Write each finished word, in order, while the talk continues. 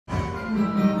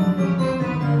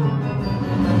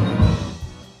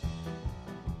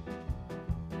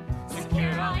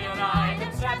Secure all your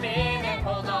items, strap in and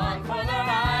hold on for the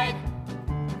ride.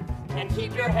 And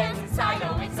keep your heads inside,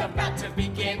 oh, it's about to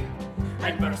begin.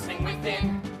 I'm bursting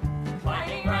within,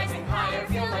 climbing, rising higher,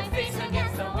 feel my face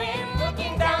against the wind.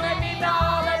 Looking down at me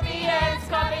all at the end,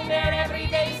 stopping their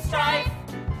everyday strife.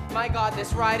 My God,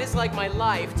 this ride is like my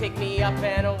life. Take me up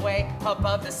and away,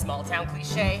 above the small town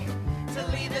cliche. To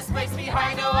leave this place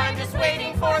behind, oh, I'm just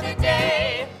waiting for the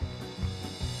day.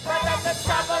 But at the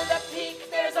top of the peak,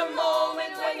 there's a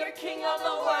moment when you're king of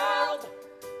the world.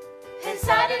 And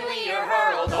suddenly you're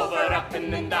hurled over, up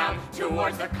and then down,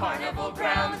 towards the carnival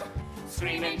ground.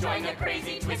 Scream and join the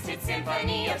crazy, twisted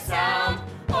symphony of sound.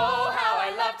 Oh, how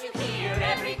I love to hear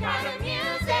every kind of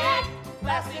music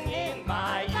blasting in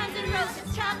my ears. Guns N'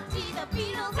 Roses, Chuck D, the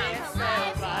Beatles, It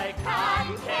smells like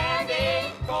cotton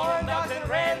candy, corn dogs and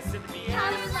rancid beers.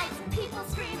 colors, lights, and people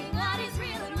screaming, what is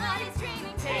real and what is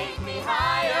dreaming. Take me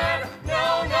higher,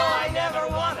 no, no, I never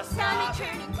want to Stomach stop.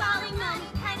 churning, falling money,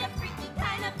 kind of freaky,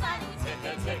 kind of funny.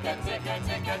 Ticka, ticka, ticka,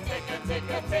 ticka, ticka,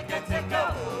 ticka, ticka, ticka.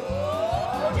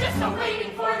 Ooh, just a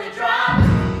waiting for the drop.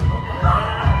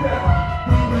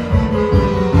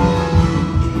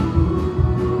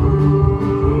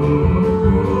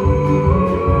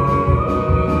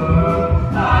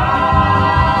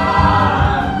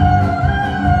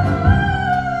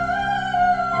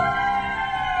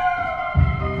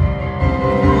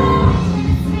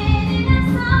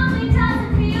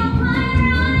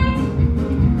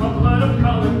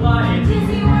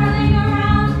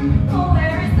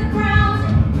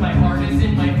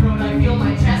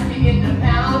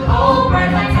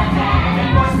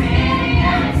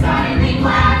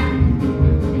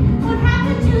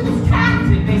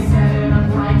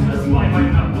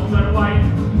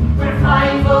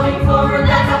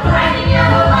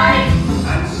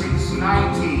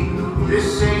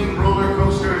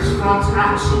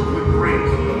 Axle would break,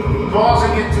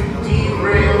 causing it to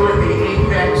derail at the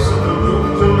apex of the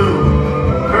loop-de-loop,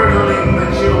 hurtling the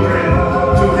children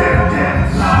to their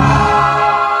deaths.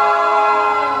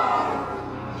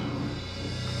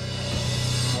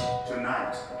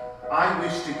 Tonight, I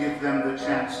wish to give them the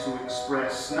chance to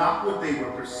express not what they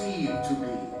were perceived to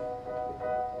be,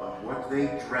 but what they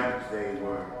dreamt they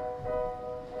were.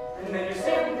 And then you